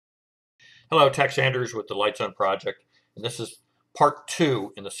Hello, Tech Sanders with the LightZone project, and this is part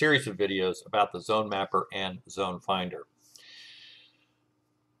 2 in the series of videos about the Zonemapper and Zonefinder.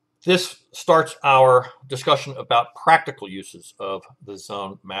 This starts our discussion about practical uses of the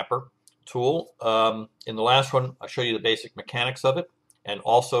Zonemapper tool. In the last one, I show you the basic mechanics of it, and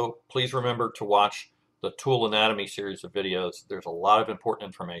also please remember to watch the Tool Anatomy series of videos. There's a lot of important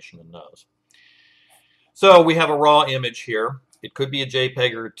information in those. So we have a raw image here. It could be a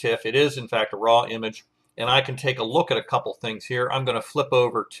JPEG or a TIFF. It is, in fact, a raw image. And I can take a look at a couple things here. I'm going to flip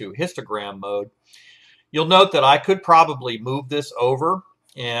over to histogram mode. You'll note that I could probably move this over,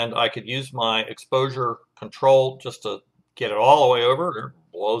 and I could use my exposure control just to get it all the way over.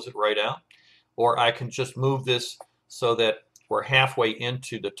 It blows it right out. Or I can just move this so that we're halfway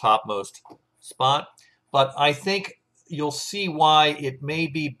into the topmost spot. But I think you'll see why it may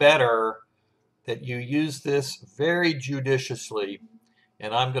be better that you use this very judiciously,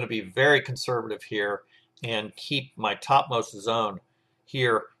 and I'm going to be very conservative here and keep my topmost zone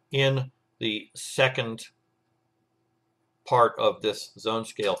here in the second part of this zone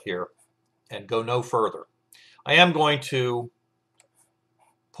scale here and go no further. I am going to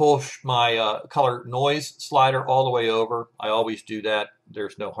push my color noise slider all the way over. I always do that.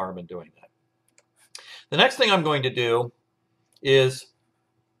 There's no harm in doing that. The next thing I'm going to do is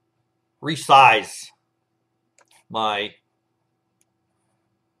resize my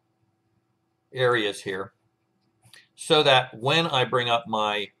areas here so that when I bring up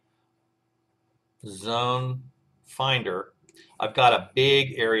my Zonefinder, I've got a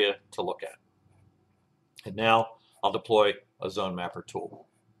big area to look at. And now I'll deploy a Zonemapper tool.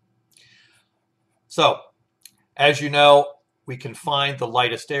 So, as you know, we can find the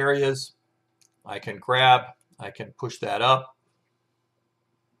lightest areas. I can push that up.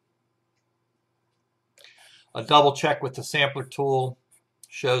 A double check with the sampler tool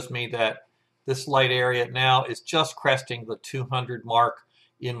shows me that this light area now is just cresting the 200 mark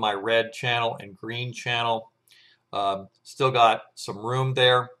in my red channel and green channel. Still got some room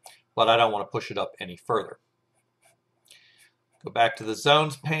there, but I don't want to push it up any further. Go back to the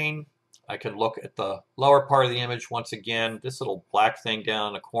zones pane. I can look at the lower part of the image once again. This little black thing down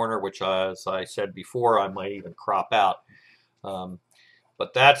in the corner, which as I said before, I might even crop out.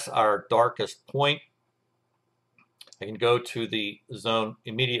 But that's our darkest point. I can go to the zone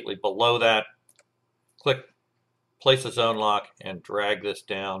immediately below that, click place a zone lock, and drag this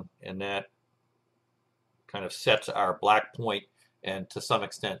down, and that kind of sets our black point and to some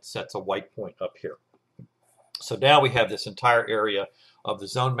extent sets a white point up here. So now we have this entire area of the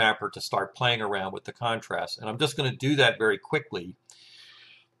Zonemapper to start playing around with the contrast. And I'm just going to do that very quickly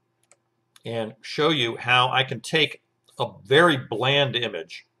and show you how I can take a very bland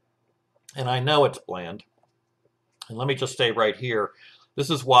image, and I know it's bland. And let me just stay right here. This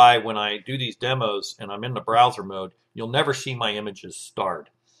is why when I do these demos and I'm in the browser mode, you'll never see my images starred.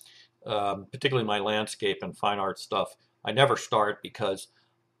 Particularly my landscape and fine art stuff. I never start because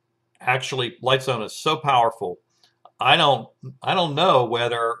actually LightZone is so powerful. I don't know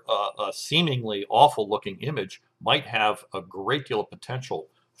whether a seemingly awful looking image might have a great deal of potential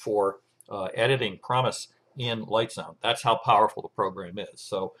for editing promise in LightZone. That's how powerful the program is.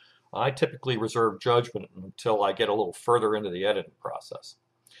 So I typically reserve judgment until I get a little further into the editing process.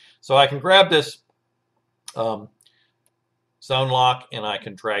 So I can grab this zone lock and I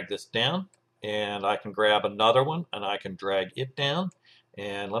can drag this down, and I can grab another one and I can drag it down,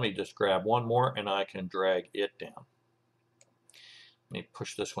 and let me just grab one more and I can drag it down. Let me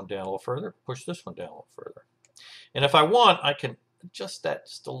push this one down a little further, push this one down a little further. And if I want, I can adjust that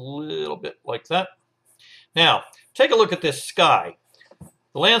just a little bit like that. Now, take a look at this sky.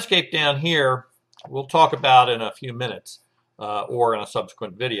 The landscape down here, we'll talk about in a few minutes or in a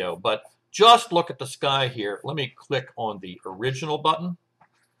subsequent video, but just look at the sky here. Let me click on the original button.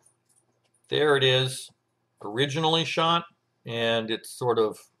 There it is, originally shot, and it's sort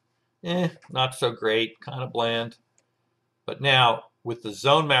of not so great, kind of bland. But now, with the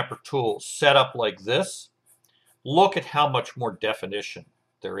Zonemapper tool set up like this, look at how much more definition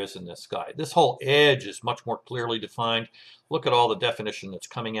there is in this sky. This whole edge is much more clearly defined. Look at all the definition that's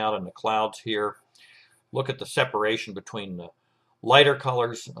coming out in the clouds here. Look at the separation between the lighter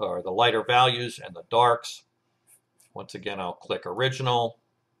colors, or the lighter values, and the darks. Once again, I'll click original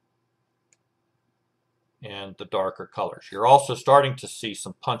and the darker colors. You're also starting to see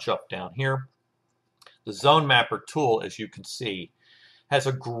some punch up down here. The Zonemapper tool, as you can see, has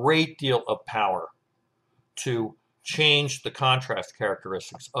a great deal of power to change the contrast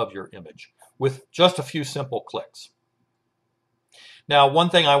characteristics of your image with just a few simple clicks. Now, one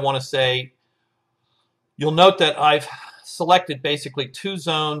thing I want to say, you'll note that I've selected basically 2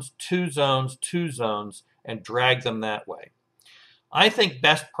 zones, 2 zones, 2 zones, and dragged them that way. I think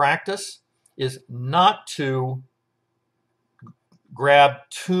best practice is not to grab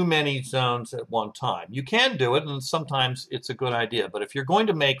too many zones at one time. You can do it, and sometimes it's a good idea, but if you're going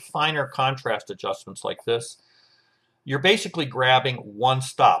to make finer contrast adjustments like this, you're basically grabbing one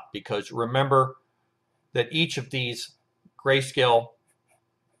stop, because remember that each of these grayscale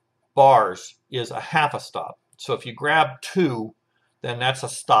bars is a half a stop. So if you grab 2, then that's a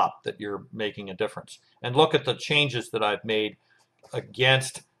stop that you're making a difference. And look at the changes that I've made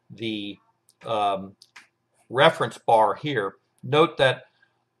against the reference bar here. Note that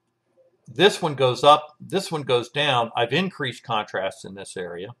this one goes up, this one goes down. I've increased contrast in this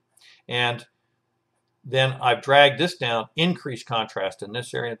area. And then I've dragged this down, increased contrast in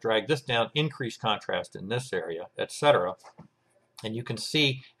this area, drag this down, increased contrast in this area, etc. And you can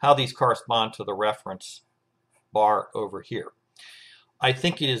see how these correspond to the reference bar over here. I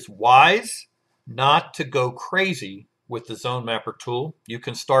think it is wise not to go crazy with the Zonemapper tool. You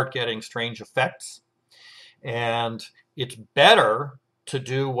can start getting strange effects. And it's better to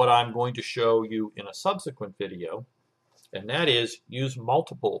do what I'm going to show you in a subsequent video, and that is use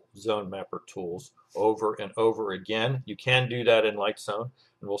multiple Zonemapper tools over and over again. You can do that in LightZone,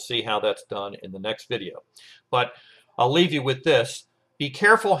 and we'll see how that's done in the next video. But I'll leave you with this. Be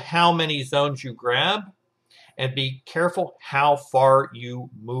careful how many zones you grab, and be careful how far you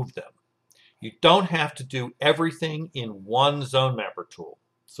move them. You don't have to do everything in one Zonemapper tool.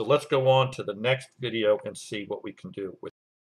 So let's go on to the next video and see what we can do with